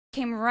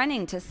came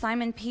running to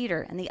Simon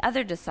Peter and the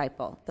other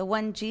disciple, the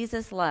one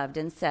Jesus loved,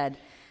 and said,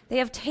 "They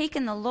have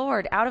taken the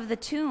Lord out of the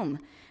tomb,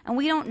 and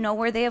we don't know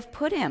where they have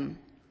put him."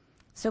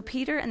 So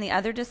Peter and the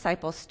other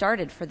disciple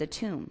started for the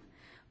tomb.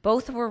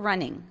 Both were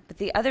running, but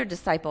the other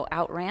disciple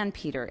outran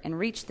Peter and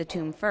reached the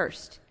tomb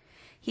first.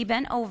 He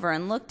bent over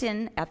and looked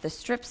in at the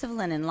strips of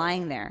linen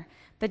lying there,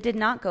 but did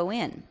not go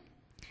in.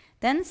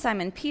 Then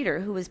Simon Peter,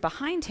 who was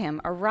behind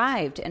him,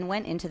 arrived and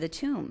went into the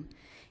tomb.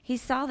 He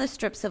saw the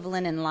strips of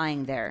linen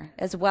lying there,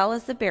 as well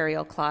as the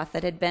burial cloth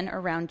that had been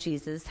around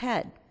Jesus'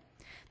 head.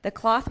 The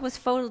cloth was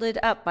folded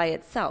up by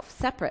itself,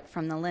 separate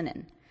from the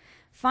linen.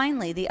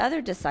 Finally, the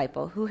other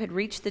disciple, who had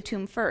reached the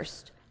tomb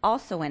first,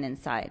 also went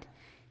inside.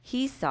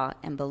 He saw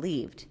and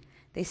believed.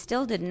 They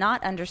still did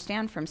not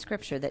understand from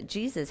Scripture that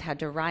Jesus had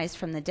to rise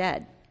from the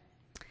dead.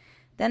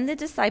 Then the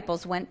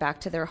disciples went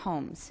back to their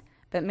homes,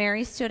 but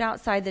Mary stood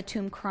outside the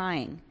tomb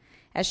crying.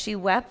 As she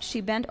wept, she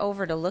bent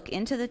over to look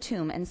into the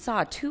tomb and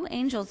saw 2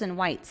 angels in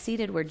white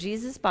seated where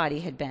Jesus'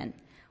 body had been,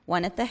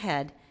 one at the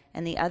head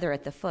and the other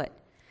at the foot.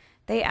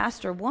 They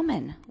asked her,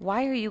 "Woman,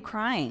 why are you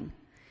crying?"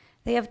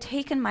 "They have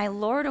taken my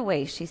Lord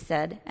away," she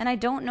said, "and I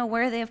don't know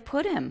where they have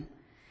put him."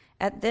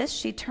 At this,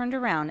 she turned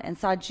around and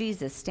saw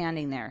Jesus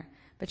standing there,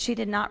 but she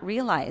did not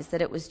realize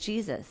that it was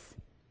Jesus.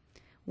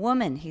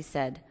 "Woman," he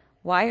said,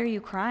 "why are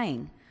you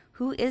crying?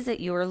 Who is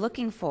it you are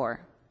looking for?"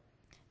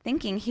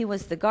 Thinking he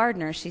was the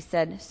gardener, she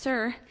said,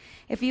 "Sir,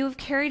 if you have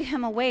carried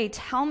him away,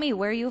 tell me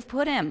where you have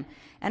put him,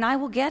 and I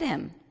will get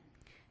him."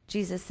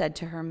 Jesus said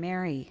to her,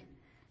 "Mary."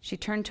 She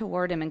turned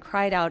toward him and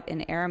cried out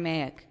in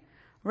Aramaic,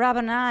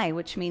 "Rabboni,"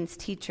 which means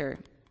teacher.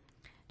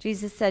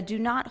 Jesus said, "Do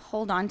not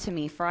hold on to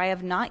me, for I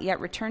have not yet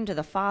returned to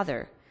the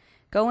Father.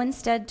 Go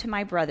instead to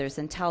my brothers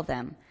and tell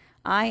them,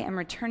 I am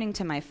returning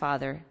to my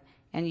Father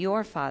and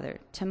your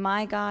Father, to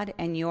my God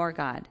and your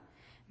God."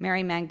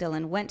 Mary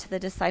Magdalene went to the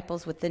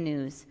disciples with the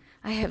news,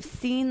 "I have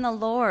seen the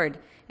Lord,"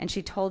 and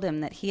she told him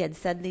that he had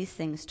said these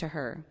things to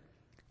her.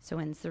 So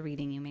ends the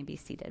reading. You may be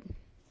seated.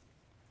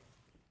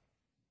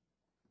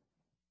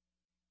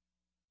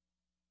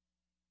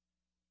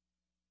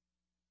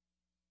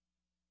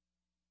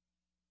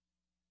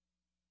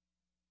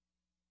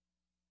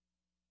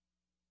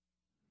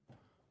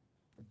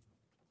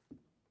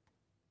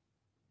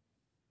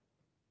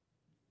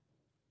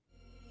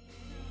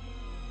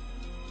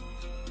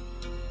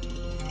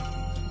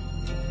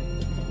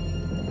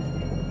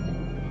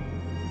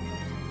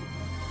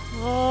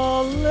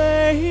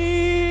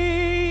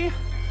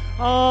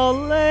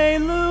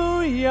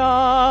 Alleluia,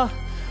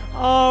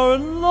 our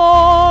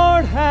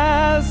Lord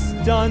has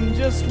done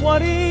just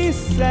what he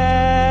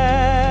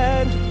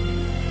said.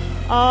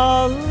 Alleluia,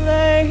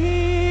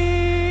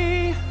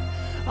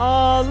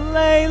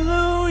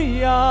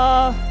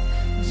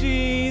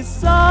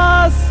 Jesus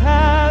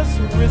has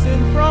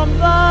risen from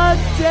the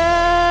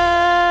dead.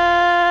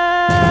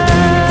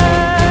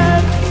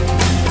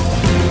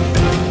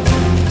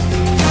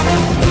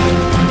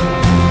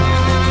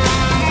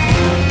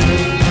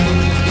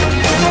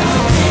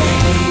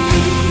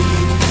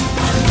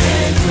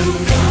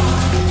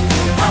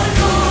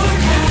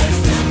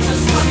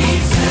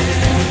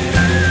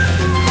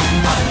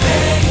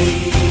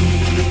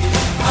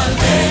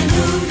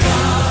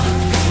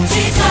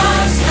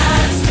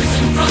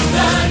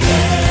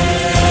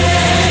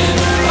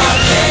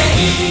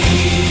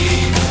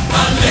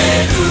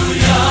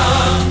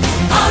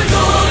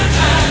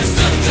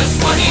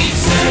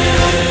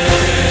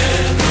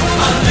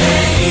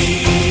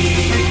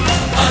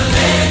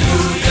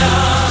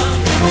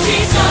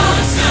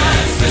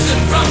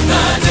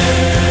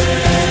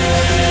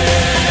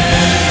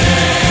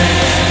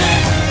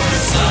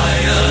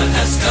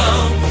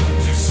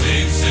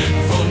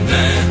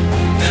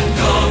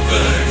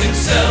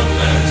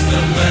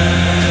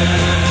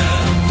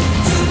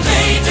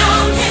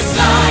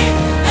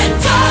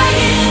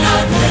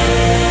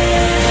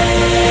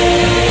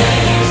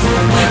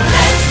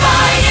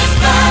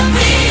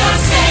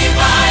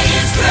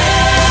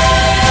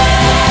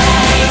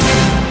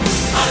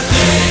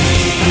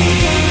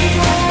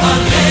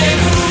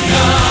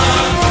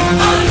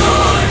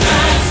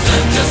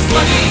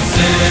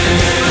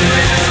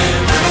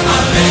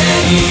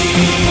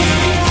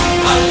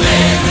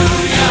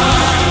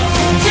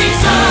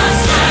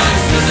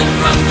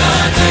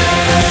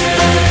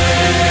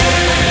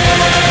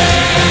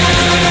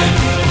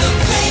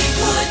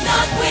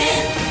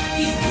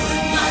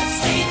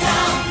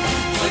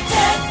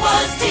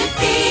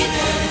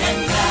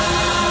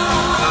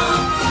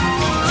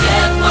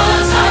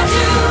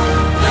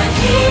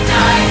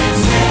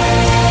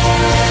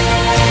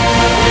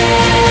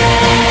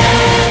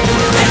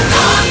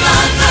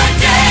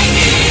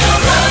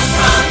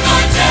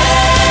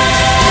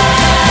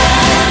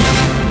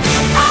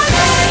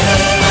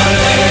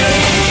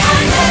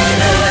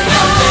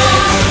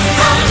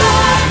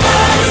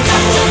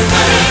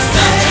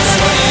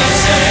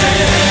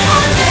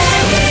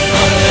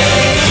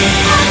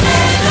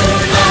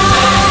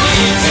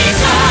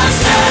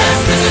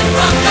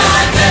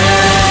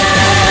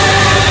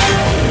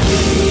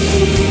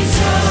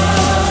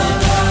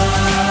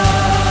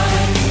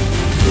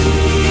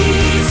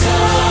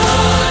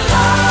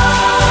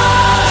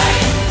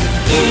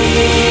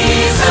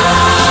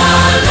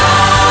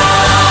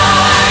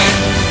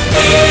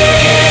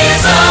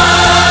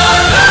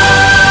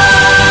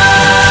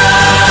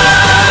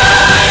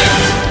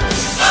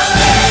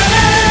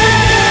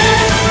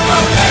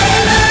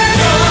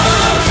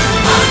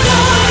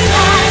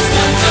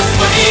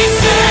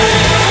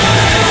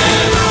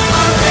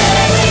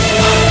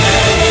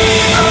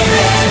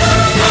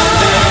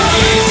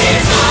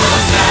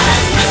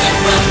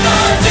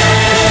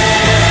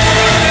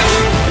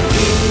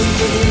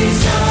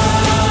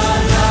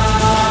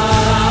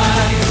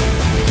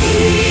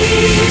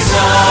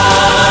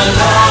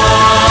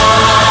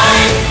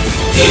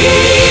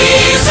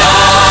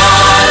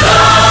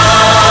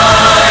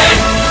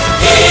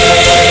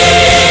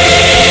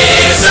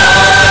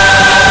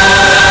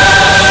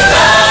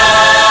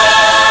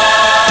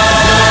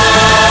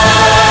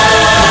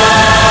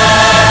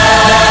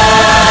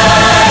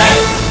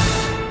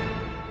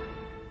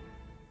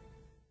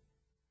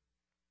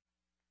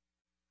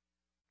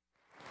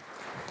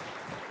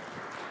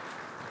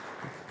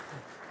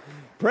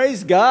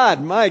 Praise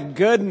God. My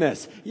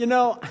goodness. You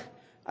know,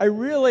 I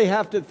really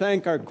have to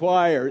thank our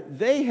choir.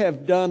 They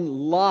have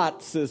done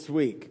lots this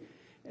week.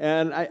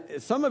 And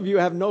some of you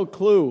have no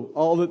clue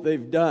all that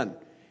they've done.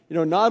 You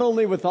know, not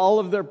only with all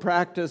of their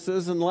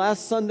practices, and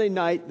last Sunday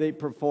night they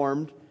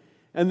performed,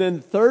 and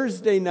then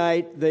Thursday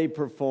night they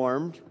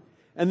performed,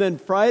 and then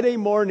Friday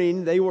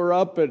morning they were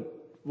up at,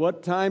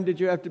 what time did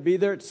you have to be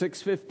there? At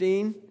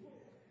 6:15?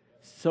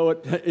 So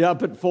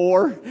up at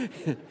 4,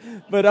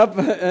 but up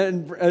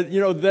and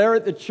there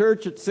at the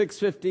church at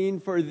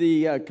 6:15 for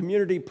the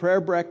community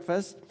prayer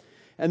breakfast,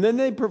 and then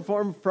they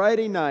performed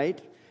Friday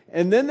night,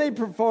 and then they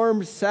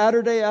performed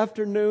Saturday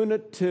afternoon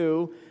at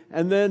 2,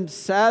 and then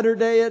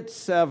Saturday at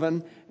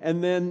 7,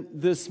 and then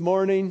this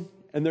morning,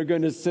 and they're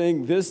going to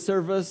sing this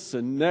service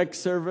and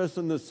next service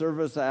and the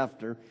service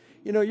after.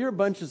 You know, you're a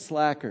bunch of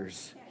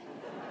slackers.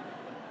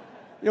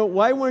 You know,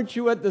 why weren't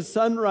you at the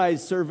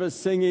sunrise service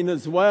singing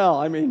as well?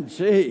 I mean,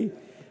 gee,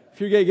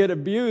 if you're going to get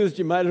abused,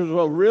 you might as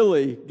well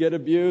really get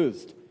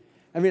abused.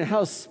 I mean,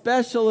 how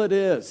special it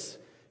is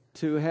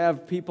to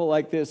have people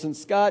like this. And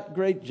Scott,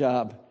 great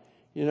job.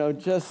 You know,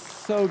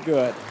 just so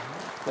good.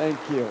 Thank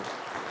you.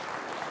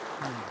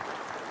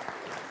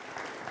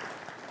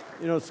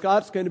 You know,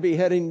 Scott's going to be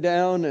heading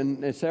down,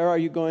 and Sarah, are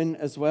you going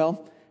as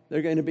well?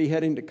 They're going to be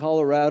heading to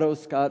Colorado.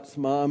 Scott's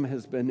mom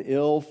has been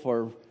ill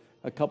for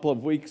a couple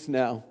of weeks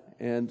now.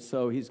 And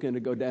so he's going to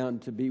go down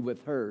to be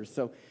with her.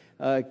 So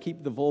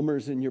keep the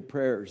Volmers in your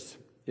prayers,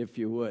 if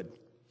you would.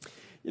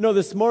 You know,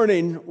 this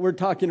morning we're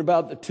talking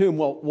about the tomb.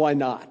 Well, why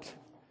not?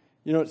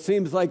 You know, it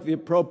seems like the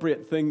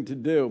appropriate thing to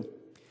do.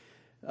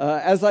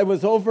 As I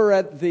was over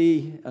at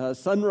the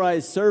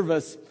sunrise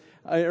service,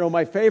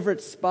 my favorite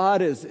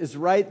spot is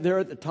right there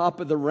at the top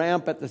of the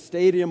ramp at the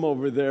stadium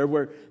over there,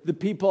 where the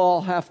people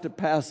all have to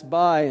pass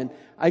by. And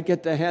I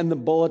get to hand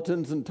them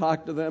bulletins and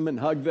talk to them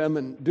and hug them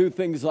and do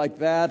things like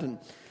that. And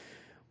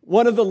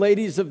one of the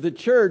ladies of the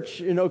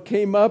church,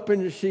 came up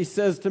and she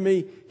says to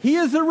me, "He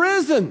is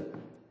arisen."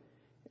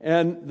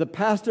 And the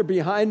pastor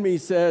behind me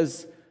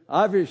says,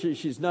 obviously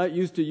she's not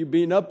used to you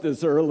being up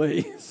this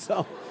early.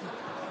 So,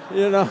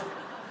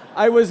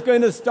 I was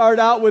going to start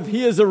out with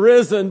 "He is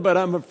arisen," but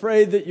I'm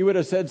afraid that you would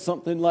have said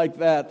something like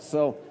that.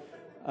 So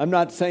I'm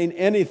not saying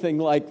anything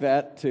like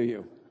that to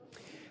you.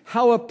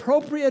 How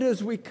appropriate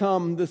as we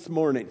come this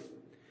morning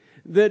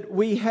that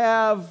we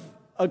have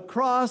a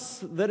cross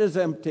that is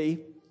empty.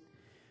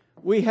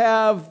 We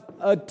have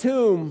a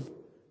tomb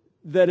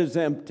that is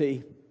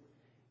empty,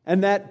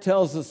 and that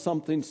tells us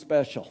something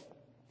special.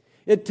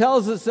 It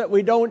tells us that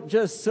we don't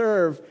just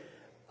serve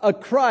a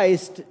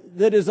Christ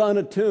that is on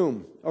a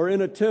tomb or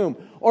in a tomb,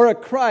 or a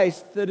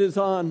Christ that is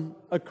on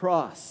a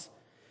cross.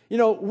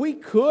 We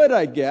could,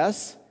 I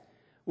guess,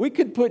 we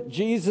could put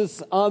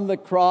Jesus on the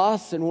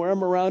cross and wear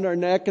him around our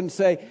neck and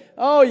say,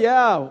 "Oh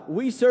yeah,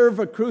 we serve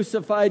a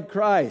crucified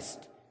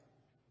Christ."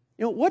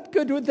 What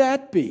good would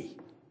that be?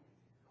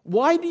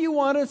 Why do you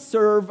want to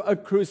serve a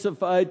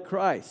crucified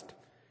Christ?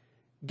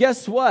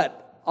 Guess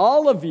what?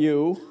 All of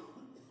you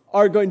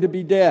are going to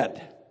be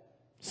dead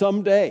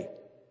someday.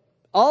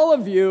 All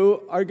of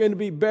you are going to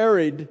be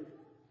buried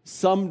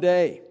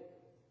someday.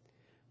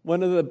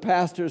 One of the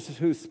pastors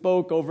who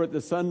spoke over at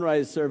the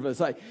sunrise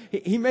service,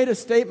 he made a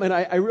statement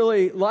I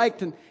really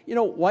liked, and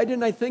why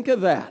didn't I think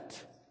of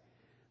that?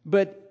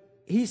 But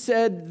he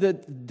said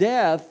that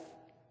death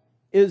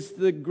is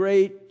the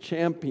great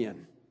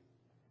champion,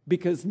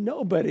 because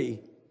nobody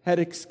had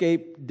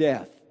escaped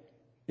death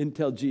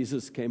until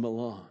Jesus came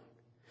along.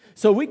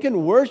 So we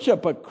can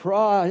worship a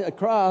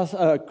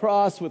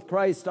cross with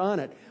Christ on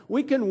it.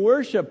 We can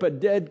worship a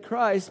dead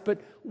Christ, but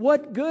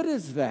what good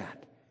is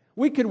that?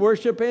 We could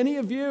worship any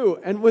of you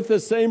and with the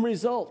same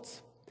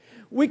results.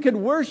 We could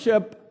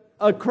worship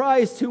a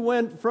Christ who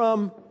went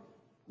from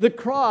the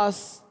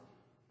cross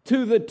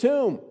to the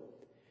tomb.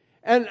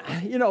 And,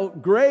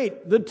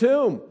 great, the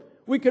tomb.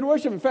 We could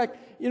worship. In fact,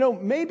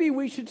 maybe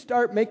we should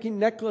start making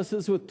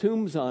necklaces with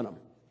tombs on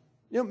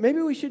them.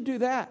 Maybe we should do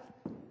that.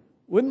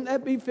 Wouldn't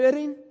that be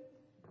fitting?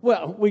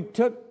 Well, we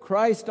took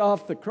Christ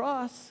off the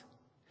cross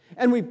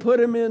and we put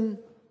him in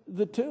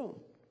the tomb.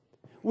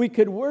 We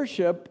could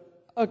worship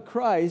a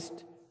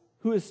Christ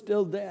who is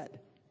still dead.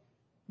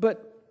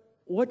 But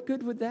what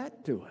good would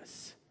that do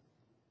us?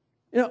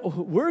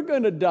 We're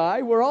going to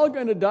die. We're all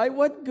going to die.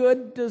 What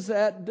good does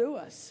that do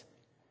us?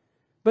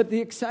 But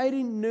the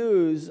exciting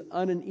news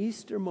on an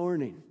Easter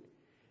morning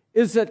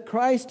is that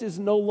Christ is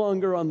no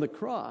longer on the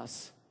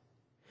cross.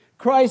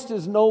 Christ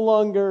is no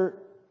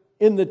longer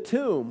in the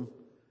tomb,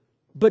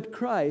 but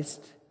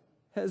Christ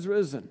has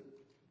risen.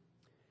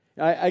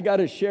 I got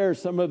to share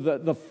some of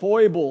the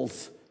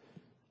foibles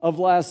of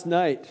last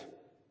night.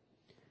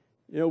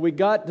 We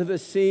got to the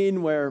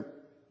scene where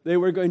they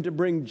were going to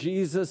bring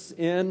Jesus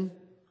in,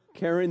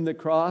 carrying the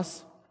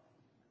cross.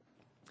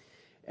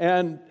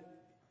 And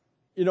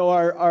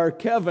our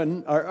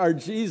Kevin, our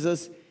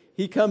Jesus,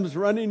 he comes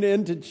running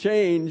in to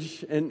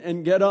change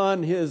and get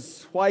on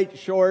his white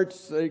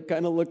shorts. They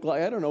kind of look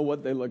like, I don't know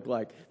what they look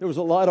like. There was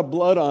a lot of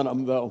blood on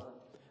them, though.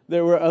 They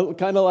were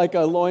kind of like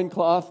a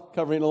loincloth,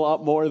 covering a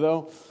lot more,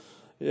 though.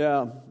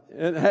 Yeah,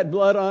 and had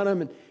blood on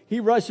him. And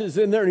he rushes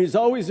in there, and he's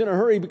always in a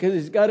hurry because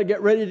he's got to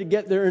get ready to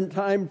get there in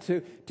time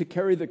to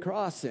carry the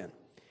cross in.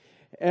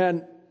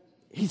 And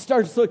he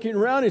starts looking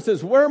around. He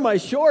says, "Where are my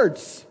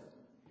shorts?"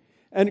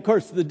 And of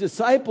course, the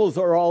disciples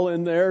are all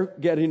in there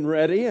getting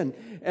ready. And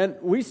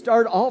we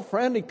start all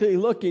frantically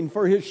looking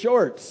for his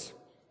shorts.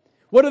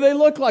 What do they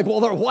look like? Well,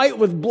 they're white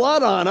with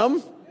blood on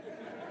them.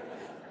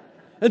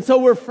 And so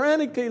we're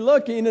frantically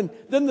looking. And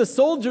then the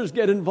soldiers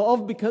get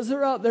involved because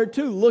they're out there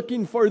too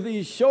looking for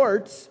these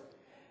shorts.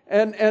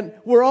 And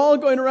we're all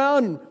going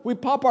around. And we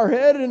pop our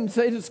head and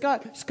say to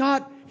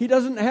Scott, he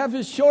doesn't have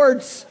his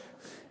shorts.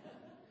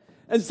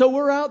 And so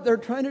we're out there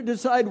trying to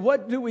decide,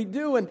 what do we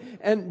do?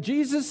 And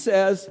Jesus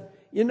says,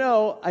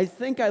 I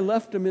think I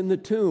left them in the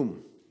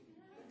tomb.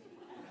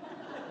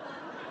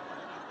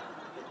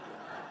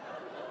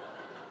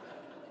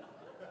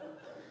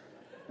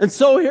 And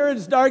so here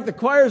it's dark, the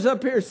choir's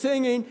up here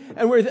singing,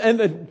 and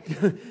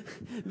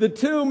the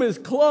tomb is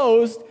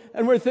closed,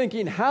 and we're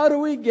thinking, how do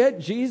we get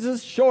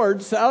Jesus'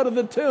 shorts out of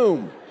the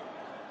tomb?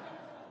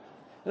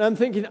 And I'm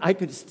thinking, I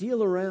could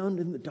steal around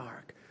in the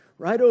dark,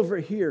 right over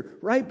here,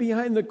 right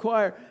behind the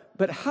choir,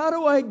 but how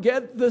do I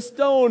get the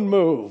stone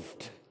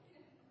moved?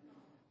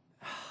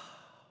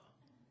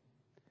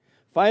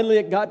 Finally,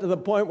 it got to the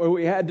point where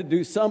we had to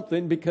do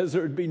something because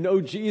there would be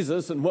no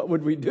Jesus, and what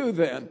would we do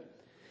then?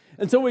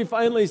 And so we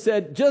finally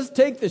said, just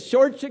take the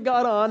shorts you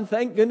got on.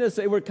 Thank goodness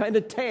they were kind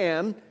of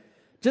tan.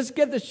 Just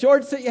get the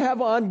shorts that you have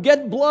on,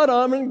 get blood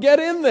on them, and get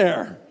in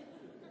there.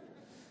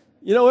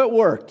 It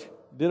worked.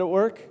 Did it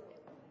work?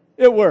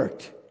 It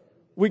worked.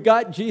 We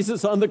got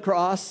Jesus on the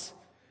cross.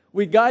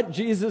 We got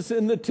Jesus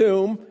in the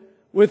tomb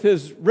with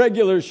his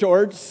regular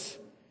shorts.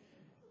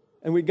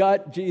 And we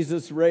got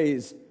Jesus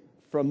raised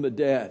from the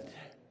dead.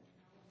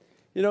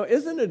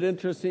 Isn't it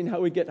interesting how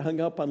we get hung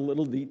up on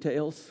little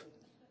details?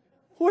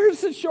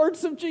 Where's the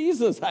shorts of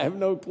Jesus? I have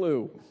no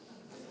clue.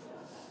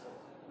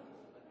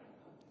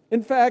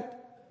 In fact,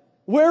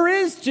 where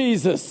is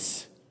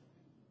Jesus?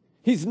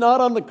 He's not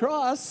on the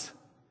cross.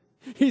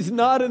 He's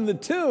not in the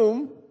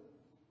tomb.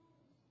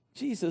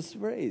 Jesus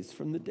raised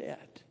from the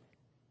dead.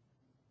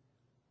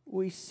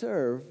 We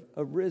serve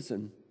a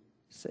risen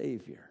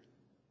Savior.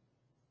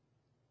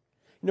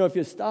 If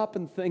you stop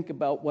and think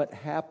about what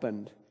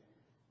happened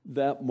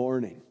that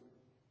morning,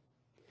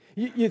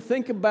 you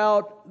think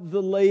about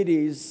the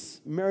ladies,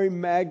 Mary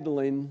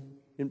Magdalene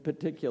in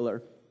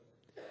particular.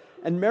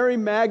 And Mary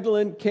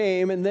Magdalene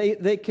came, and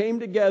they came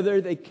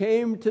together. They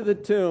came to the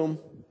tomb.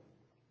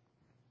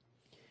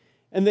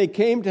 And they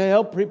came to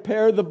help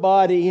prepare the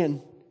body.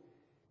 And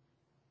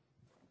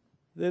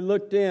they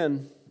looked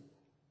in,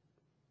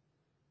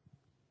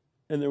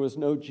 and there was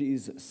no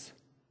Jesus.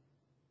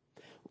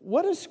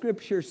 What does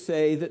Scripture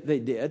say that they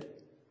did?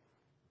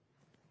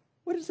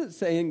 What does it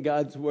say in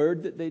God's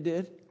Word that they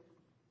did?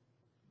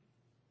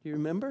 Do you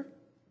remember?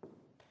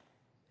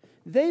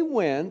 They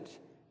went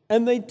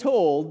and they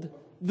told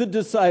the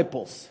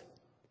disciples.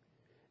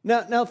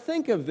 Now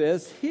think of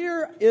this.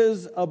 Here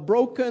is a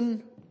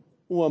broken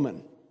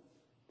woman.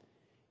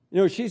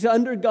 She's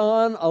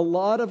undergone a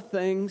lot of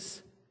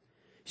things.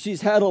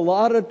 She's had a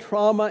lot of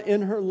trauma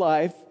in her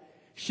life.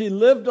 She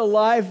lived a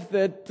life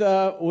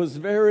that was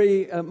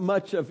very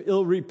much of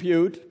ill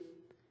repute.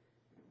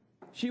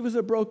 She was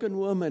a broken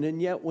woman, and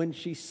yet when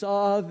she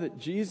saw that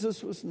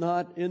Jesus was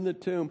not in the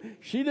tomb,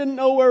 she didn't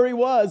know where he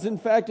was. In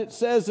fact, it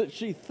says that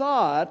she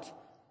thought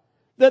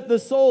that the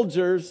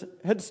soldiers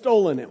had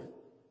stolen him,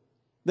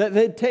 that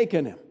they'd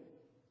taken him.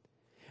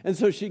 And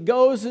so she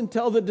goes and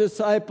tells the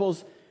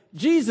disciples,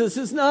 Jesus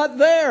is not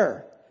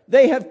there.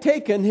 They have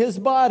taken his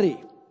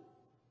body.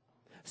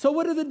 So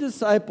what do the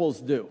disciples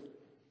do?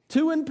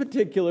 Two in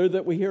particular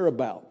that we hear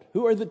about.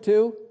 Who are the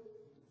two?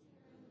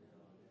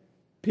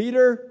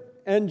 Peter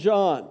and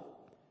John.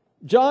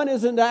 John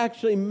isn't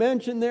actually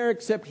mentioned there,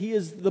 except he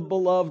is the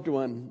beloved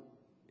one,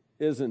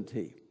 isn't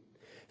he?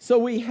 So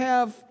we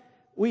have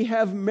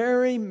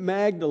Mary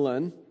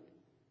Magdalene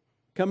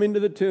coming to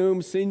the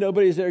tomb, seeing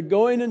nobody's there,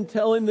 going and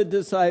telling the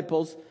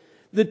disciples.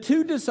 The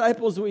two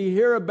disciples we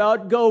hear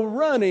about go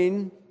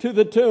running to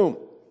the tomb.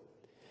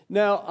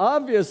 Now,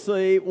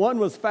 obviously, one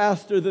was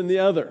faster than the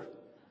other.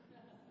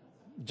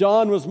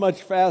 John was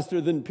much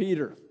faster than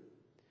Peter.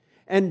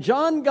 And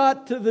John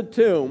got to the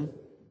tomb,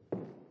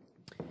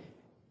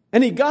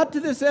 and he got to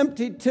this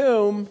empty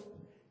tomb,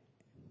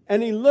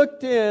 and he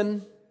looked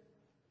in,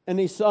 and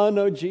he saw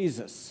no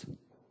Jesus.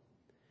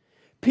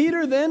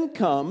 Peter then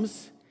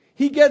comes,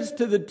 he gets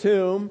to the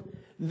tomb,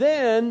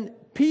 then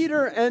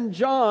Peter and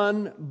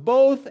John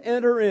both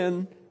enter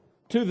in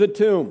to the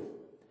tomb,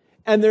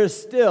 and there's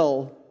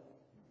still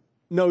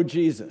no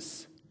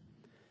Jesus.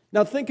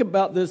 Now think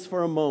about this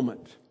for a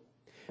moment.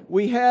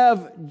 We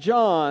have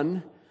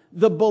John,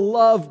 the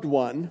beloved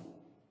one,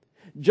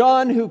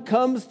 John who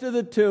comes to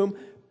the tomb,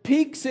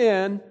 peeks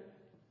in,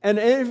 and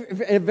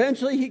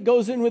eventually he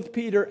goes in with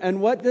Peter, and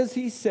what does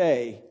he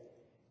say?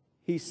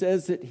 He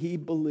says that he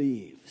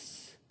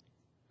believes.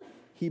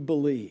 He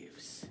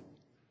believes.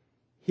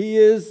 He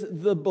is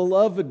the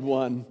beloved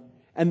one,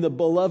 and the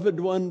beloved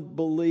one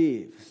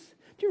believes.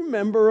 Do you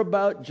remember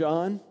about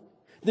John?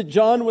 That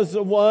John was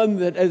the one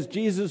that as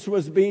Jesus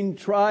was being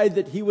tried,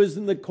 that he was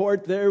in the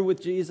court there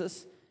with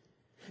Jesus?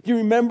 Do you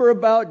remember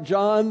about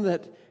John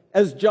that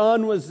as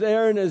John was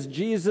there and as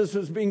Jesus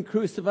was being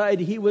crucified,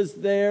 he was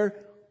there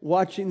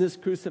watching this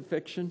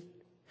crucifixion?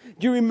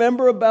 Do you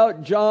remember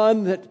about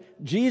John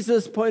that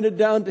Jesus pointed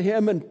down to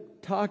him and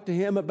talked to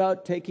him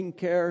about taking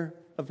care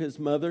of his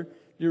mother?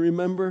 Do you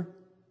remember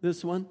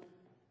this one?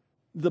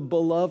 The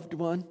beloved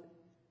one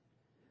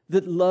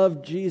that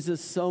loved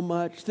Jesus so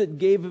much, that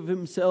gave of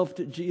himself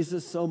to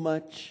Jesus so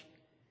much.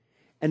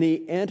 And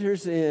he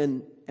enters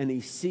in and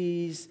he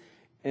sees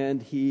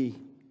and he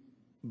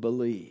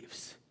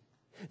believes.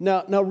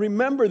 Now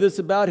remember this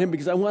about him,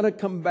 because I want to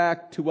come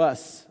back to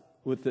us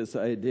with this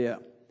idea.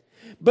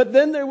 But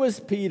then there was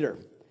Peter.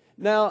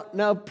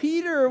 Now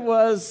Peter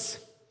was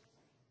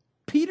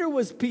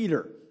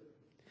Peter.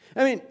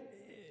 I mean,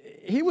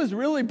 he was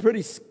really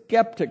pretty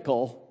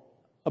skeptical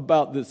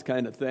about this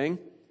kind of thing.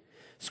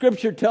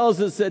 Scripture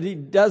tells us that he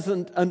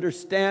doesn't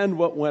understand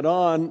what went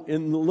on.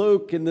 In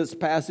Luke, in this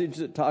passage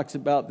that talks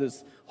about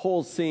this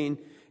whole scene,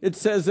 it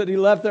says that he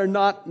left there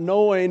not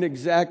knowing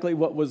exactly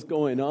what was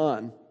going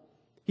on.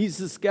 He's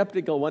the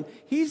skeptical one.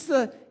 He's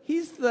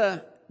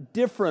the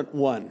different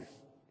one.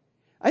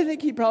 I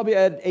think he probably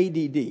had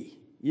ADD.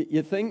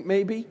 You think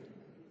maybe?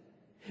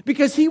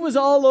 Because he was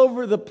all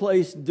over the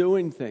place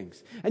doing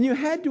things. And you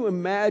had to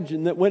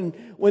imagine that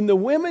when the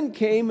women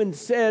came and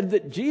said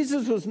that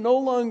Jesus was no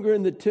longer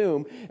in the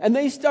tomb, and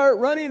they start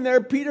running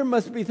there, Peter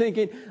must be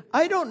thinking,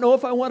 I don't know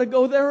if I want to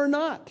go there or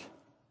not.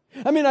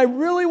 I mean, I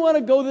really want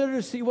to go there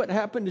to see what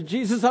happened to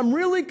Jesus. I'm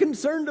really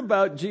concerned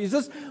about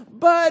Jesus.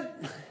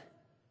 But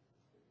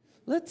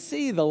let's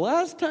see, the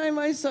last time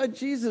I saw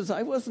Jesus,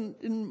 I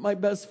wasn't in my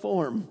best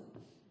form.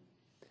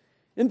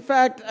 In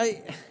fact,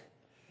 I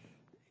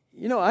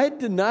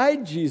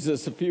denied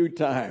Jesus a few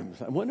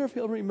times. I wonder if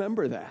he'll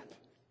remember that.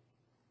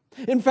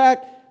 In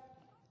fact,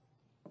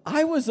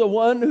 I was the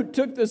one who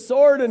took the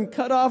sword and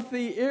cut off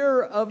the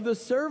ear of the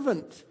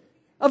servant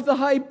of the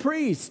high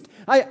priest.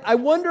 I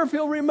wonder if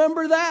he'll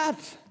remember that.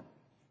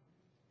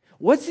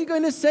 What's he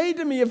going to say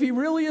to me if he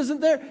really isn't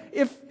there?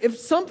 If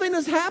something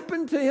has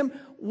happened to him,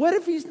 what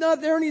if he's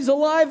not there and he's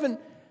alive? And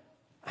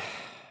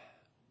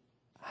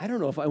I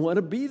don't know if I want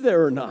to be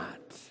there or not.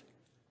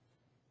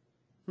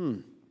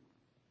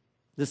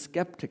 The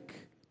skeptic,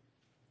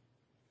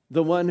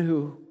 the one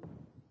who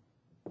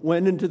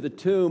went into the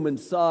tomb and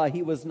saw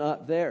he was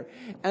not there.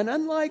 And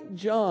unlike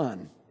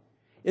John,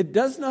 it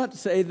does not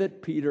say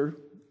that Peter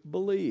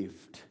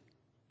believed.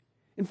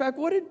 In fact,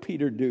 what did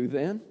Peter do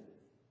then?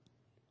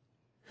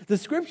 The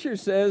scripture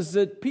says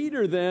that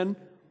Peter then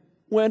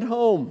went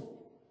home.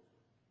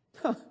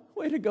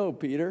 Way to go,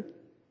 Peter.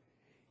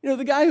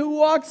 The guy who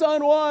walks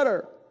on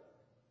water,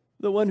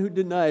 the one who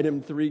denied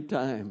him 3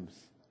 times.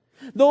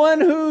 The one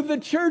who the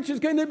church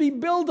is going to be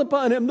built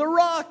upon him, the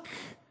rock,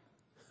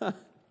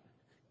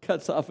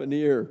 cuts off an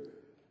ear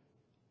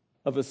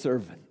of a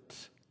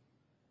servant.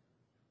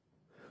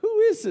 Who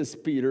is this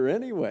Peter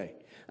anyway?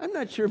 I'm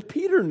not sure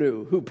Peter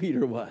knew who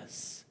Peter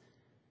was,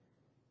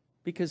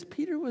 because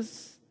Peter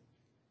was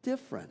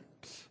different.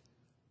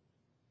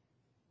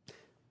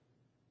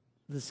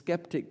 The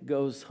skeptic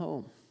goes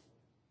home.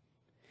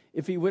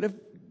 If he would have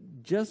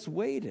just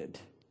waited,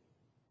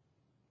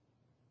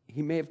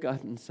 he may have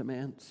gotten some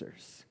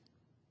answers.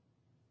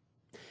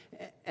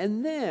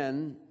 And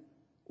then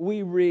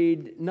we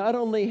read, not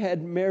only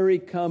had Mary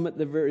come at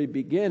the very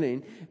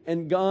beginning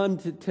and gone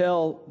to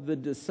tell the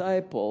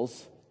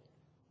disciples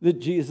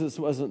that Jesus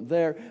wasn't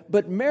there,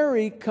 but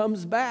Mary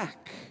comes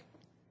back.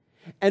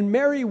 And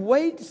Mary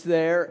waits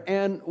there,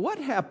 and what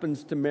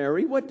happens to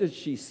Mary? What does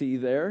she see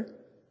there?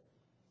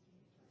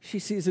 She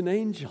sees an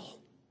angel.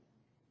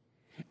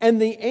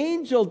 And the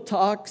angel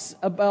talks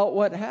about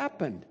what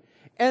happened.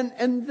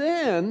 And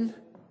then,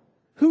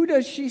 who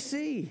does she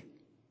see?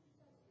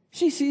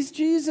 She sees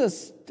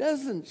Jesus,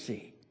 doesn't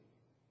she?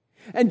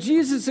 And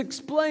Jesus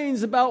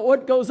explains about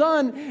what goes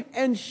on,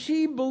 and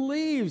she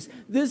believes.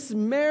 This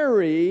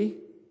Mary,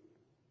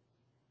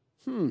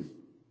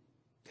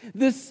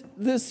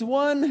 this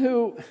one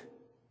who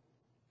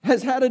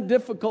has had a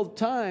difficult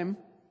time,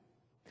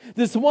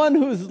 this one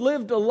who's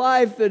lived a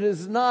life that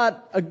is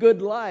not a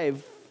good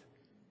life,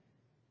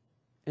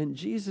 and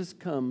Jesus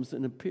comes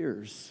and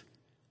appears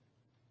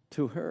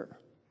to her.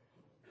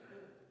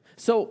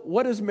 So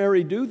what does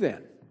Mary do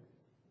then?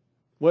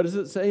 What does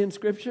it say in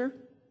Scripture?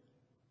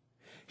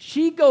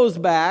 She goes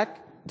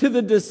back to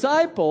the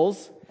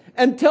disciples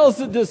and tells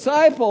the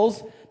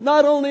disciples,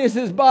 not only is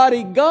his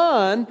body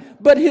gone,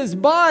 but his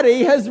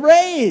body has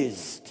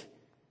raised.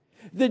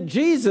 That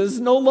Jesus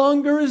no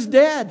longer is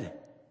dead.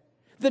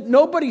 That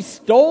nobody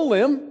stole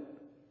him.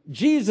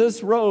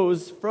 Jesus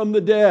rose from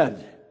the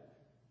dead.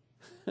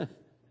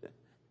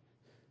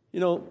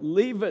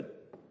 Leave it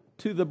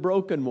to the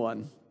broken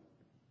one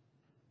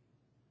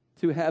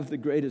to have the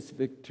greatest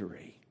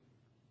victory.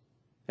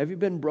 Have you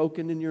been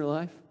broken in your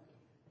life?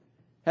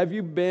 Have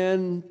you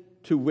been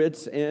to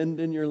wit's end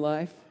in your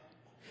life?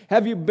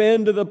 Have you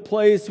been to the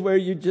place where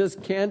you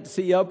just can't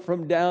see up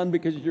from down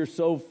because you're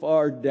so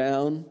far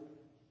down?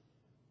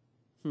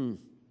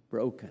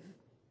 Broken.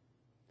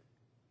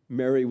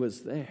 Mary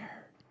was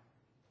there.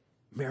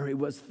 Mary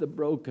was the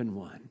broken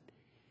one.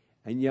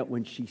 And yet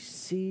when she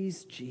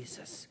sees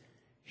Jesus,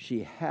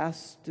 she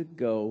has to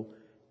go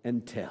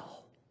and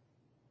tell.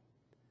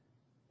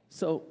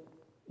 So,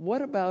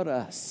 what about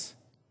us?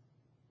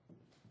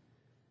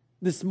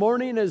 This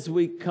morning as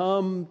we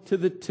come to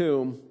the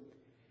tomb,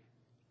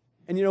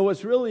 and you know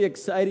what's really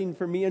exciting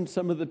for me and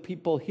some of the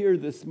people here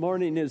this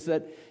morning is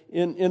that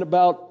in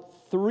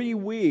about 3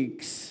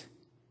 weeks,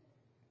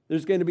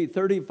 there's going to be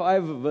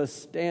 35 of us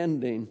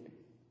standing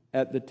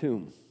at the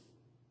tomb.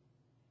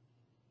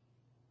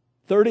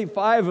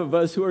 35 of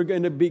us who are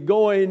going to be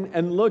going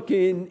and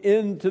looking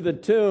into the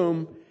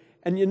tomb.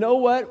 And you know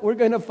what we're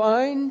going to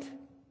find?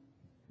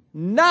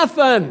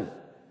 Nothing.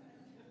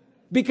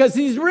 Because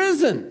he's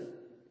risen.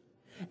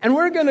 And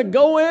we're going to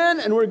go in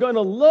and we're going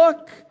to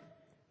look.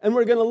 And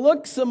we're going to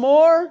look some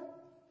more.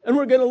 And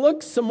we're going to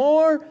look some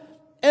more.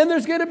 And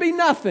there's going to be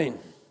nothing.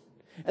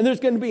 And there's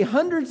going to be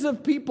hundreds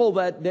of people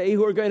that day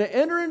who are going to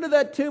enter into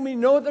that tomb. And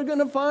you know what they're going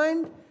to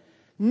find?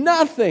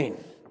 Nothing.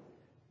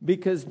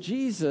 Because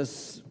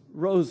Jesus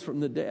rose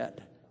from the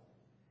dead.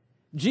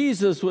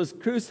 Jesus was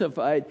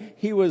crucified.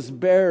 He was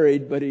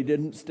buried, but he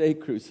didn't stay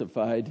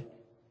crucified.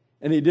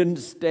 And he didn't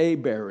stay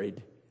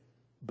buried,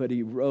 but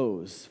he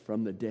rose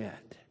from the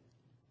dead.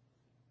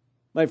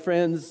 My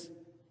friends,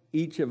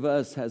 each of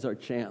us has our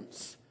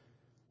chance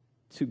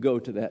to go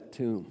to that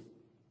tomb,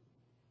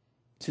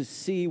 to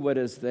see what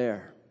is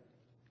there.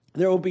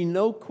 There will be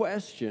no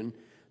question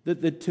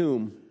that the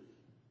tomb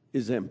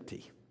is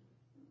empty.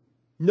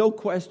 No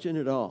question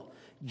at all.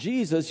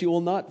 Jesus you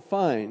will not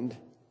find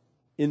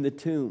in the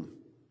tomb.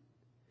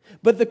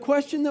 But the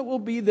question that will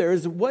be there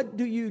is, what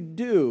do you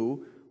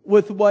do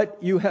with what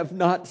you have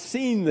not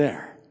seen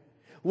there?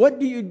 What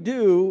do you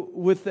do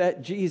with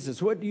that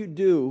Jesus? What do you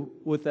do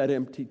with that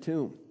empty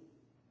tomb?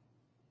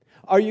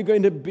 Are you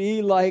going to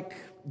be like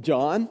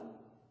John,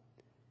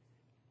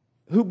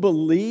 who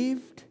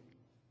believed?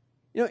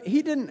 You know,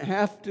 he didn't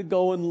have to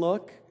go and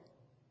look.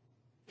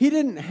 He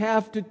didn't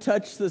have to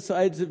touch the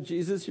sides of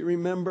Jesus. You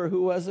remember,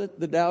 who was it?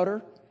 The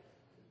doubter?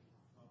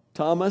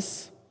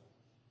 Thomas,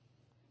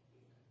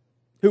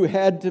 who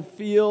had to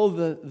feel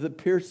the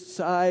pierced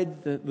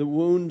side, the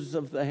wounds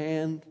of the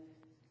hand.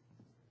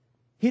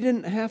 He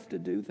didn't have to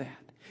do that.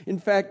 In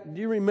fact,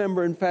 do you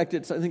remember, I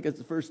think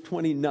it's verse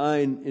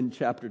 29 in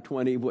chapter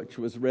 20, which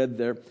was read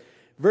there.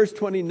 Verse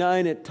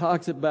 29, it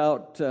talks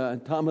about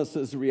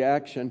Thomas's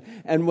reaction.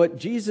 And what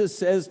Jesus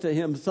says to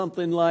him,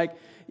 something like,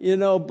 you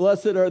know,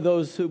 blessed are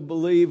those who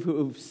believe,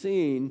 who have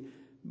seen,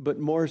 but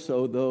more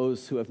so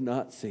those who have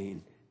not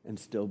seen and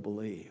still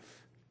believe.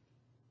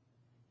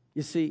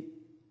 You see,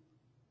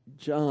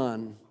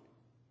 John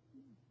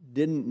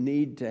didn't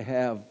need to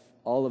have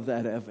all of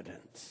that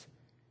evidence.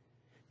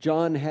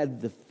 John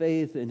had the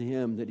faith in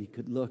him that he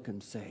could look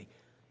and say,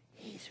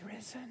 he's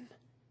risen.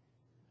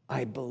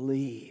 I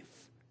believe.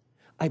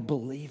 I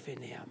believe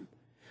in him.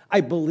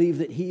 I believe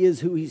that he is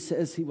who he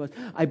says he was.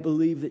 I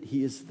believe that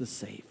he is the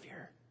Savior.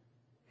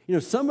 You know,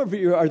 some of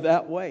you are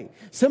that way.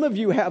 Some of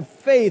you have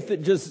faith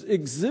that just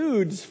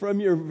exudes from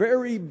your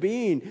very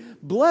being.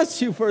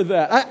 Bless you for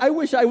that. I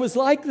wish I was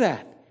like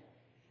that.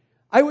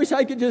 I wish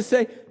I could just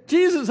say,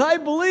 Jesus, I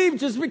believe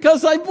just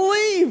because I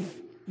believe.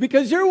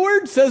 Because your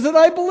word says that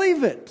I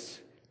believe it.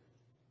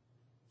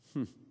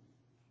 You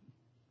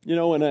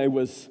know, when I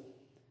was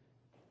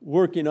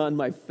working on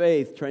my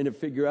faith, trying to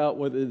figure out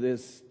whether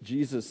this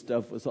Jesus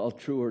stuff was all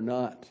true or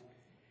not,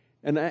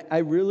 and I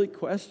really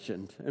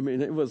questioned. I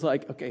mean, it was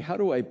like, okay, how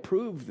do I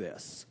prove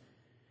this?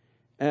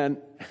 And,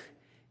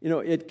 you know,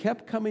 it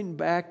kept coming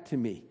back to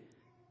me.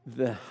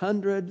 The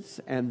hundreds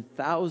and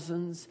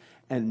thousands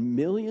and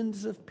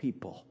millions of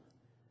people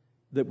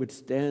that would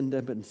stand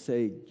up and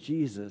say,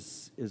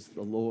 Jesus is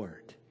the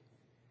Lord.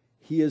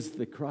 He is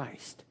the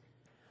Christ.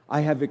 I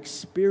have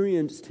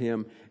experienced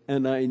him,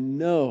 and I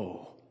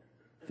know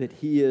that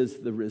he is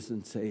the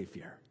risen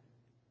Savior.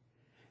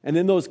 And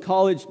in those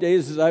college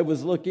days, as I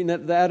was looking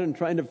at that and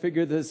trying to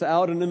figure this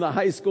out, and in the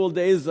high school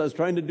days, as I was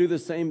trying to do the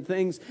same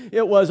things,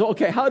 it was,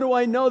 okay, how do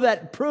I know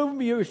that?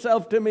 Prove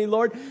yourself to me,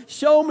 Lord.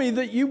 Show me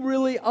that you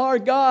really are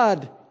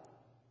God.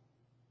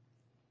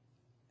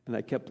 And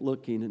I kept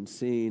looking and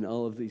seeing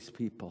all of these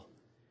people.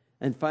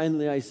 And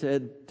finally I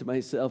said to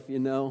myself, you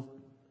know,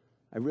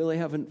 I really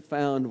haven't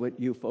found what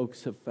you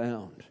folks have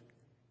found.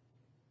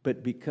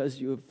 But because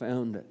you have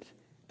found it,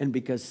 and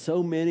because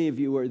so many of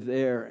you are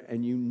there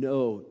and you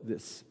know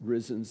this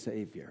risen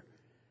Savior,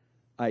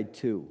 I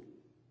too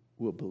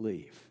will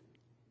believe.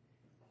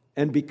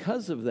 And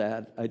because of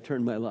that, I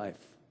turned my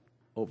life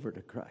over to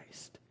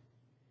Christ.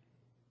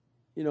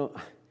 You know,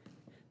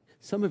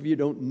 some of you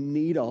don't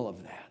need all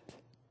of that.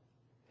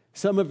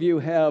 Some of you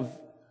have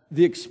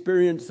the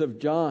experience of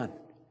John,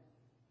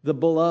 the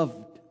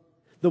beloved,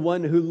 the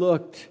one who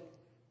looked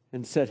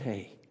and said,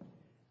 hey,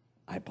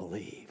 I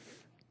believe.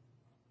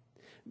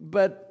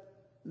 But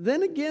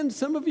then again,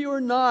 some of you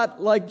are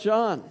not like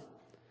John.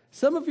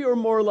 Some of you are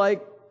more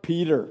like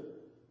Peter,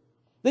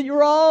 that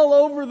you're all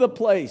over the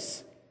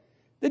place,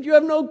 that you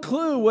have no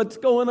clue what's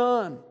going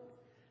on,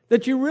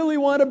 that you really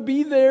want to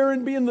be there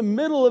and be in the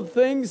middle of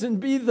things and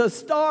be the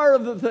star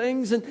of the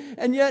things,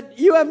 and yet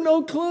you have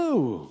no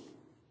clue.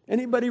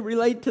 Anybody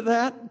relate to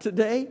that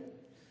today?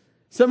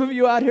 Some of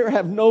you out here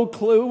have no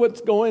clue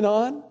what's going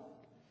on.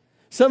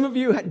 Some of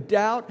you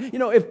doubt.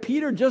 If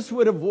Peter just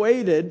would have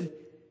waited,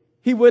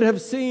 he would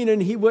have seen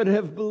and he would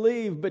have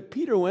believed. But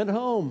Peter went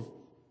home.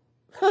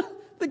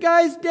 The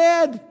guy's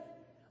dead.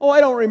 Oh,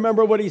 I don't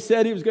remember what he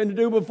said he was going to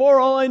do before.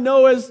 All I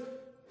know is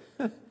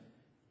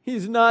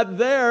he's not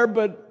there,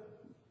 but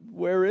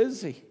where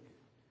is he?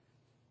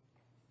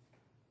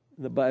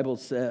 The Bible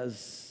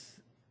says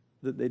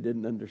that they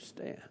didn't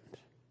understand.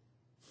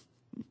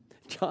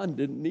 John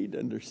didn't need to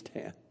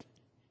understand.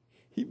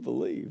 He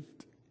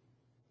believed.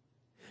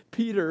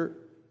 Peter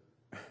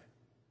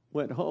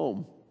went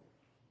home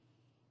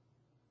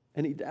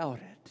and he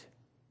doubted.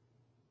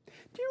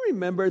 Do you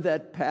remember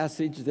that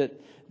passage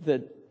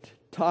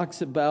that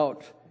talks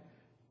about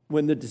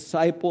when the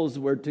disciples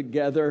were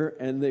together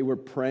and they were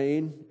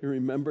praying? You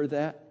remember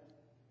that?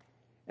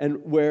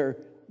 And where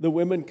the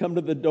women come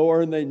to the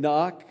door and they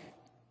knock.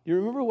 Do you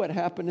remember what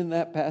happened in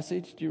that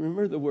passage? Do you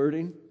remember the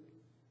wording?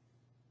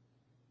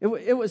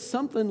 It was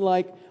something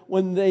like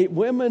when the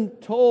women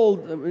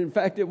told, in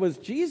fact, it was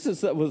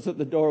Jesus that was at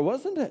the door,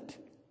 wasn't it?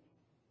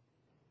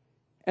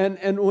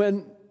 And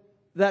when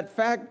that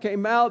fact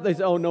came out, they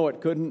said, oh, no,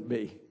 it couldn't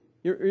be.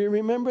 You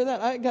remember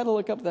that? I got to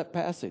look up that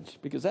passage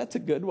because that's a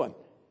good one.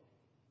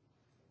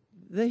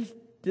 They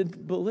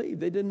didn't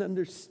believe. They didn't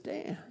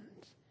understand.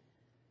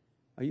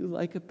 Are you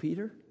like a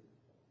Peter?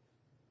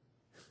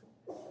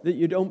 That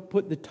you don't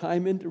put the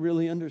time in to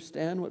really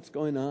understand what's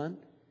going on?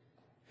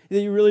 That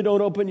you really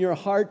don't open your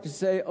heart to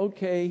say,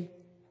 okay,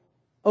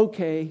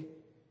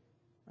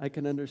 I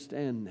can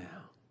understand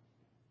now.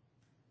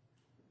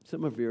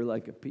 Some of you are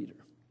like a Peter.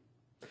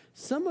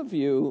 Some of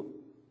you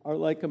are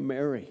like a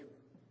Mary,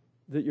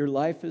 that your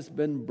life has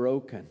been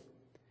broken.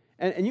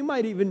 And you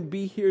might even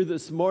be here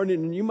this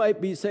morning and you might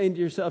be saying to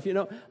yourself,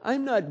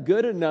 I'm not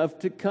good enough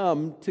to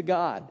come to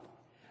God.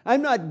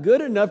 I'm not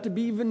good enough to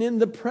be even in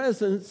the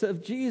presence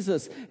of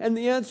Jesus. And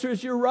the answer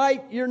is, you're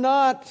right, you're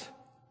not.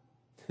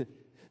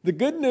 The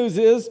good news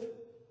is,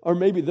 or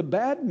maybe the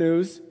bad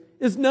news,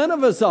 is none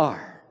of us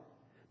are.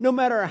 No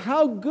matter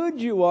how good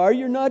you are,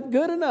 you're not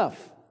good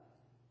enough.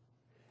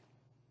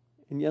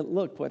 And yet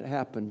look what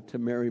happened to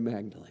Mary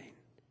Magdalene.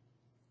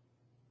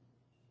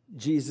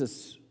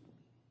 Jesus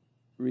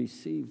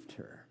received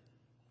her.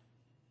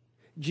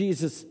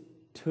 Jesus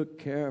took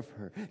care of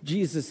her.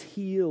 Jesus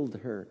healed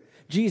her.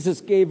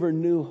 Jesus gave her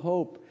new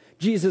hope.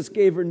 Jesus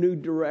gave her new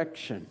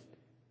direction.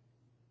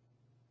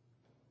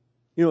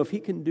 If he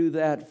can do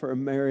that for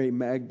Mary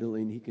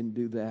Magdalene, he can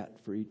do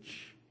that for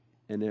each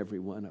and every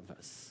one of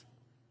us.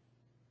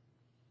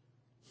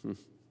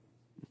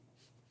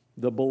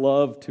 The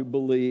beloved who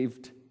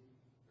believed,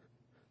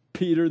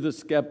 Peter the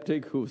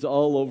skeptic who was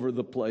all over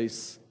the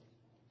place,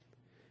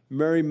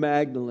 Mary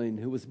Magdalene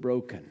who was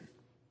broken.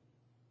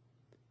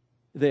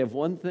 They have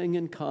one thing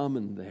in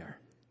common there,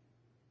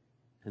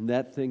 and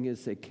that thing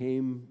is they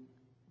came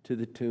to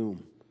the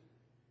tomb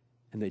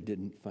and they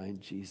didn't find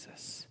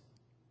Jesus.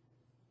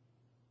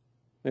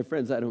 My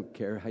friends, I don't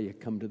care how you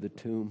come to the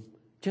tomb.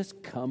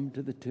 Just come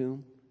to the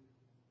tomb.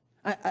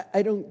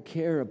 I don't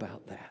care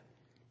about that.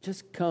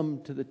 Just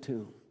come to the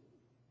tomb.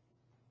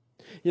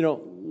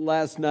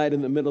 Last night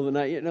in the middle of the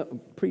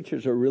night,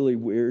 preachers are really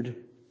weird.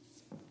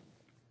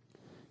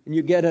 And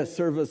you get a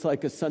service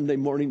like a Sunday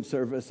morning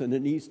service and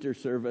an Easter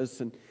service,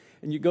 and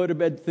you go to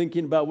bed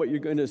thinking about what you're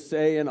going to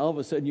say, and all of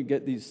a sudden you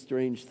get these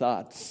strange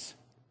thoughts.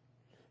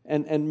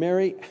 And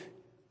Mary,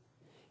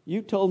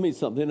 you told me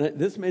something.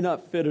 This may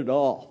not fit at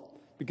all,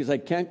 because I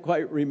can't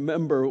quite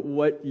remember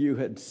what you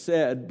had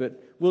said,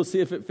 but we'll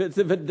see if it fits.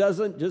 If it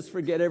doesn't, just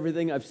forget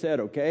everything I've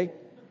said, okay?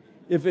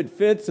 If it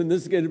fits, and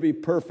this is going to be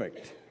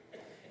perfect.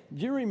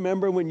 Do you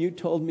remember when you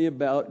told me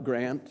about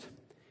Grant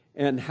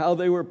and how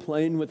they were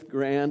playing with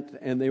Grant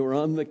and they were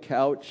on the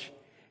couch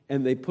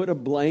and they put a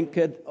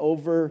blanket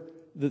over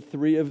the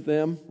three of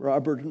them,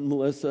 Robert and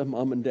Melissa,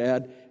 Mom and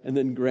Dad, and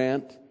then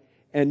Grant,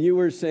 and you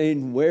were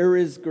saying, where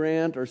is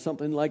Grant, or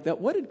something like that?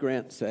 What did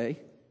Grant say?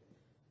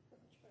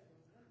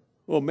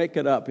 Well, make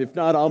it up. If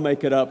not, I'll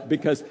make it up,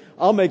 because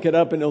I'll make it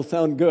up and it'll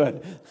sound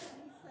good. He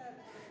said,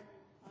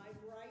 I'm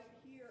right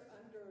here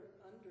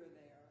under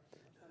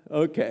there.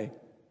 Okay.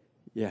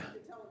 Yeah.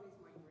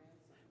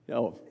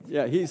 Oh,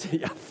 yeah, he's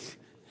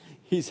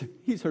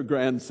her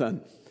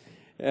grandson.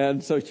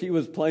 And so she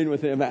was playing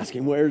with him,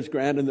 asking, where's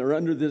Grant? And they're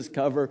under this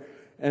cover.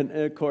 And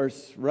of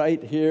course,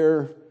 right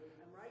here.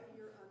 I'm right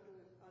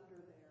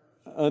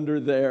here under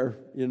there.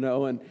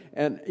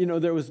 And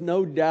there was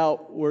no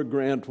doubt where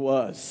Grant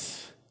was.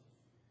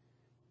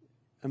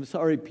 I'm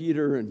sorry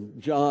Peter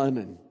and John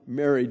and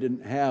Mary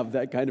didn't have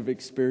that kind of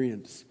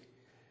experience.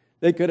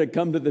 They could have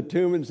come to the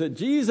tomb and said,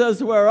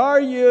 Jesus, where are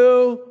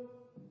you?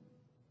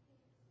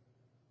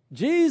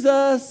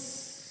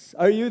 Jesus,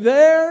 are you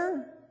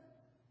there?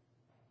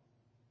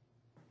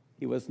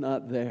 He was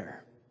not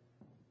there.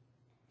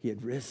 He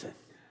had risen.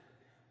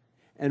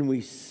 And we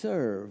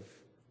serve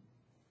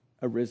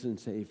a risen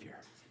Savior.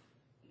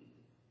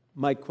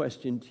 My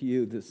question to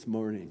you this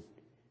morning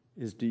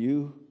is, do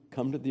you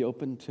come to the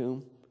open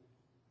tomb?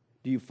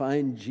 Do you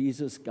find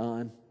Jesus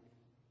gone?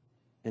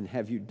 And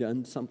have you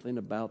done something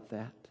about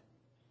that?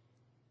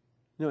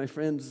 You know, my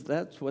friends,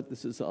 that's what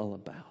this is all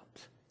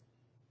about.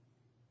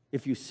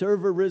 If you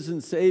serve a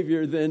risen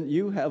Savior, then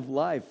you have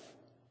life.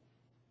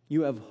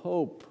 You have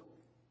hope.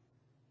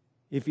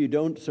 If you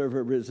don't serve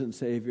a risen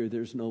Savior,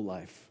 there's no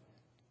life.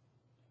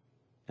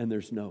 And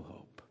there's no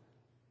hope.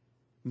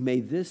 May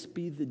this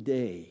be the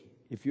day,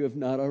 if you have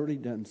not already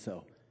done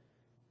so,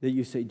 that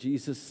you say,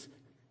 Jesus,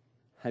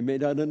 I may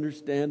not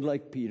understand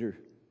like Peter,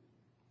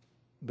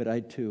 but I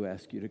too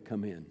ask you to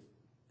come in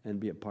and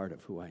be a part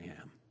of who I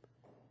am.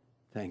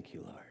 Thank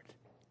you, Lord.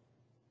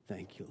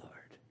 Thank you,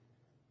 Lord.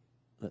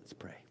 Let's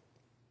pray.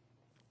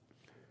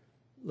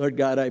 Lord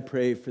God, I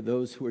pray for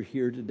those who are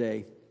here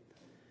today,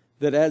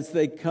 that as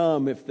they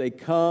come, if they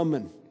come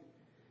and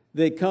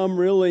they come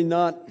really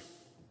not,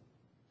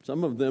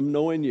 some of them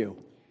knowing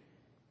you,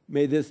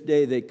 may this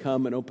day they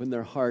come and open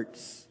their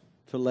hearts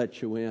to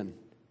let you in.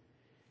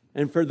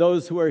 And for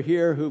those who are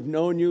here who've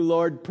known you,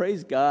 Lord,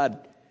 praise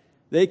God.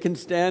 They can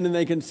stand and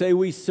they can say,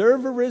 we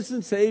serve a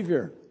risen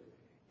Savior.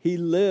 He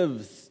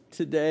lives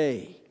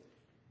today.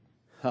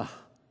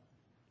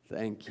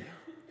 Thank you.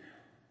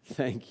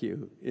 Thank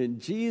you. In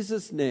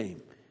Jesus'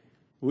 name,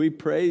 we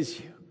praise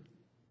you.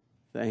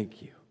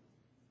 Thank you.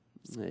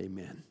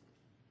 Amen.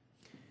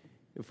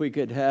 If we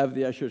could have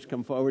the ushers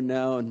come forward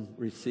now and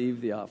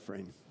receive the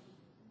offering.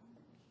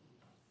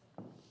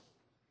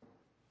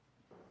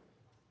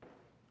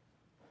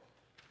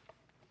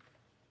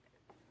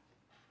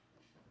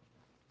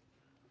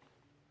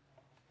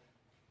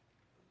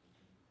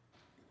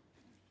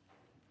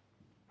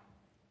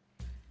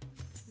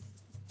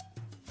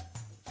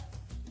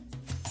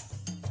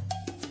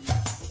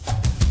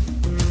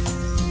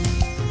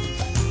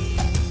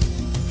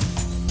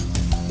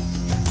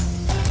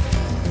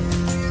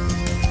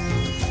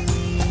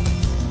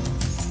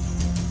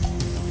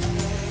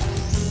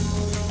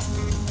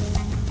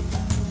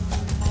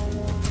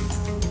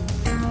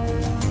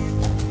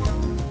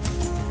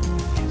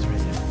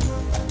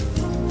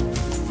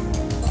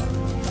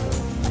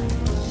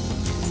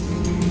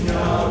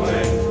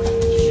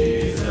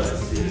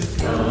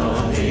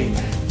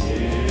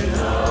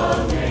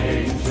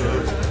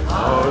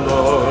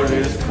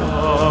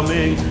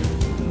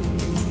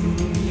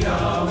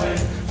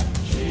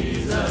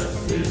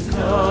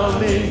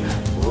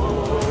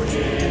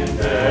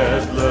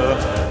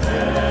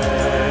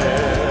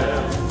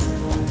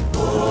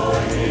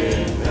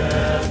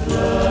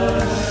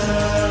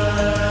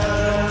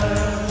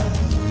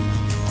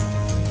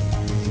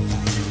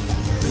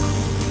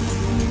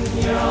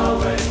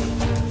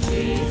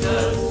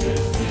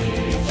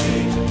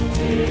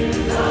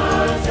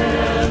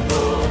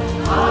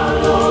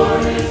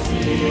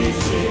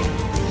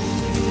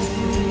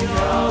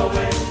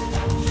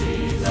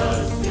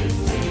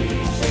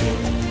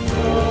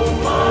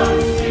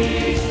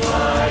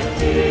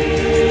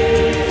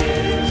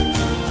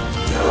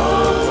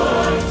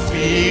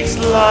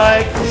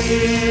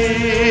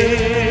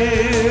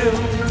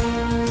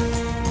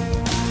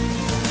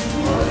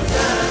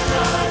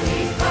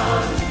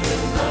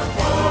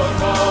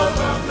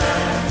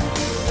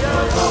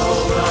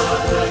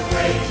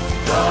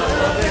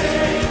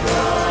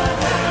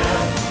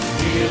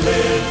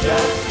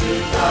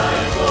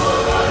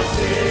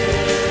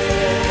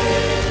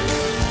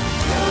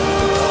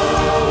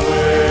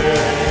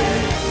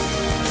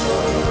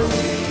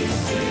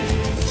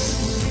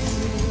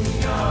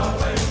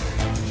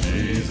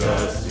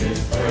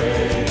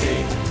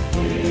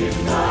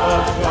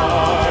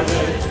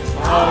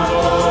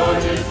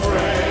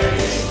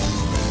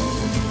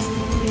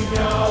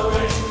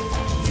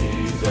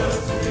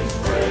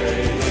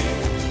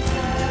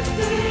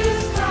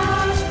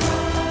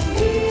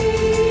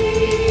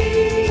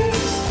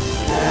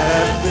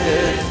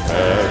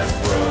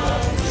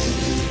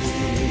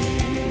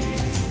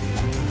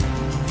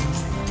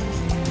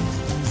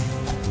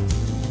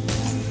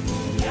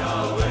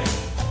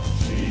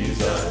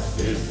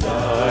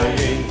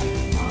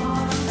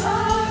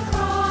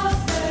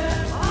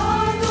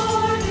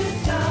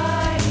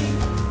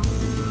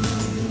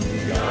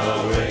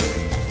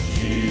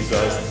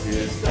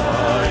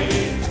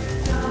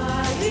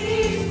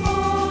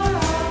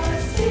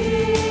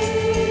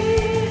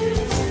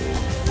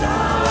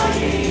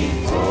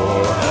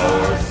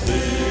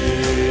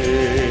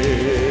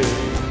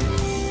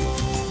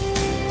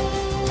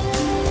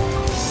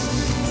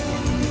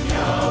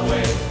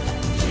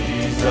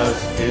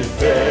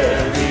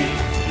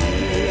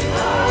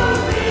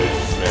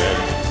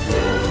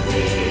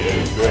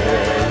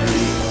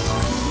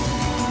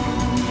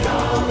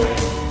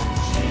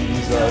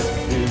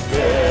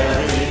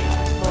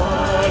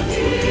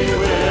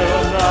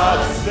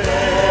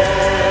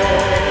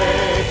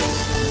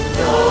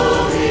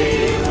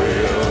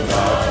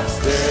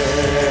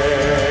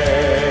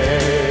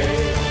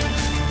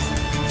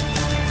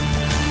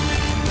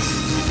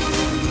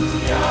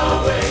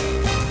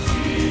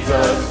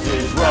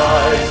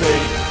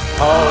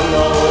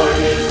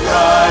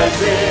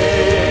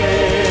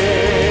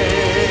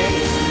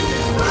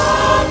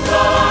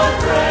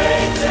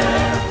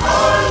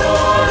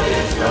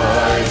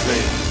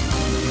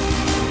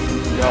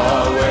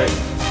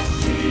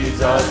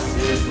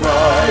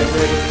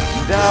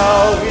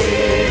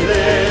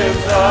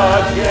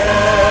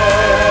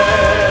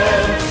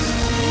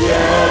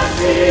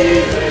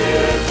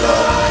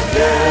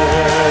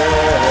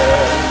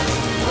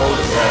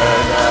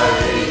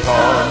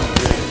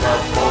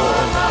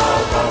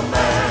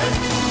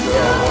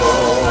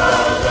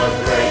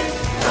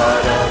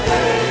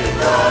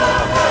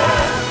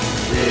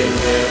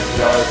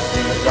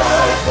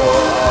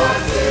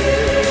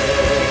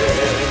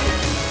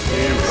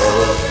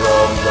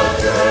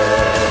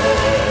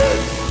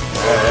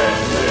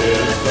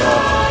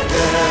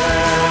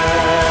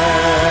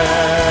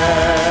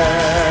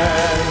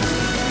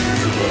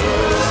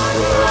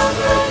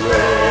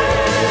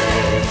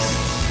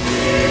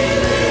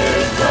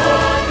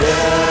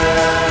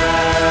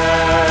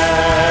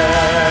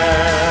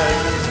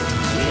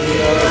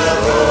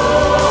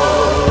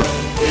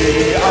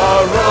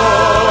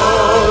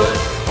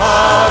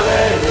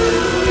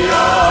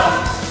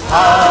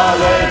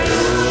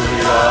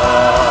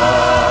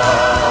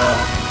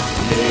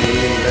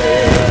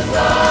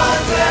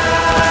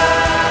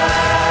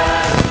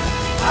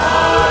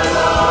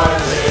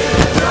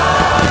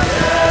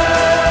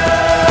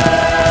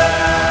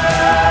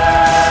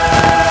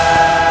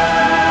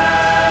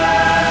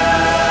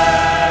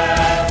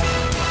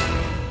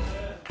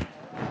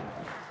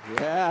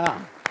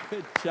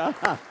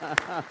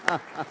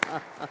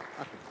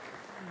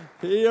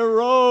 He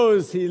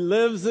arose. He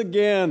lives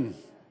again.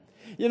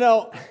 You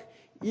know,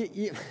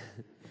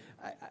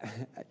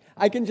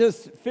 I can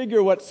just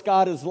figure what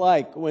Scott is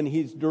like when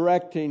he's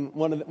directing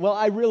one of the... Well,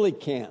 I really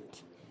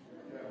can't.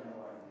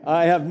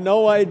 I have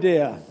no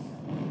idea.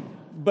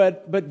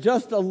 But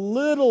just a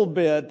little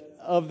bit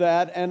of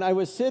that. And I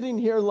was sitting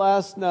here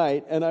last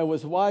night and I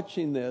was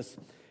watching this.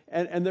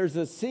 And there's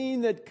a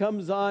scene that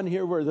comes on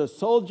here where the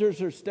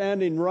soldiers are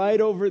standing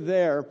right over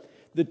there.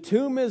 The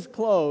tomb is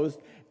closed.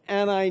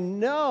 And I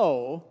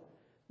know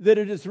that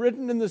it is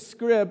written in the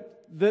script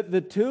that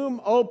the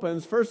tomb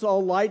opens. First of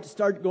all, lights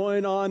start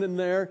going on in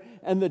there.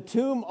 And the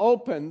tomb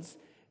opens.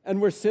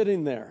 And we're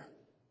sitting there.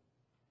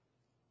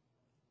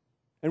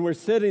 And we're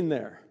sitting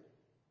there.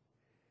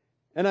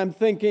 And I'm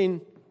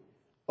thinking,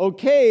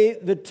 okay,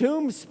 the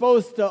tomb's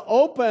supposed to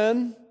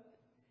open.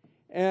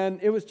 And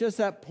it was just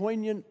that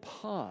poignant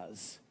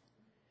pause.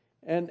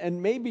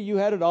 And maybe you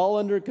had it all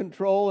under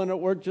control and it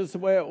worked just the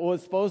way it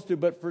was supposed to,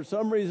 but for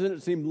some reason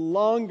it seemed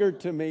longer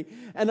to me.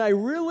 And I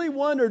really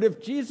wondered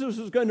if Jesus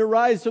was going to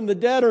rise from the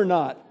dead or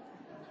not.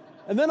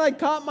 And then I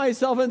caught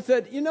myself and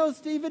said, you know,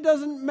 Steve, it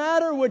doesn't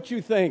matter what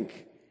you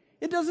think.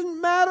 It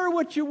doesn't matter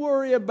what you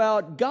worry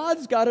about.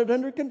 God's got it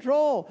under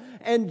control.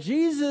 And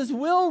Jesus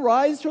will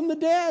rise from the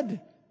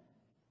dead.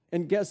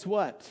 And guess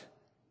what?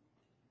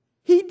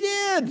 He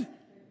did.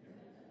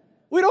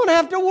 We don't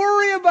have to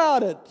worry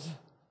about it.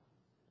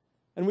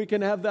 And we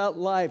can have that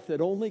life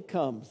that only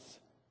comes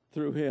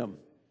through Him.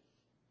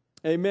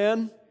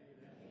 Amen?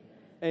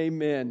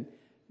 Amen.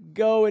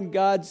 Go in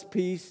God's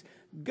peace.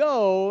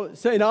 Go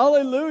saying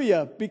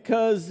hallelujah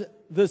because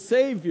the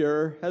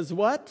Savior has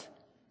what?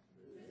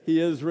 He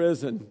is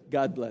risen.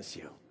 God bless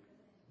you.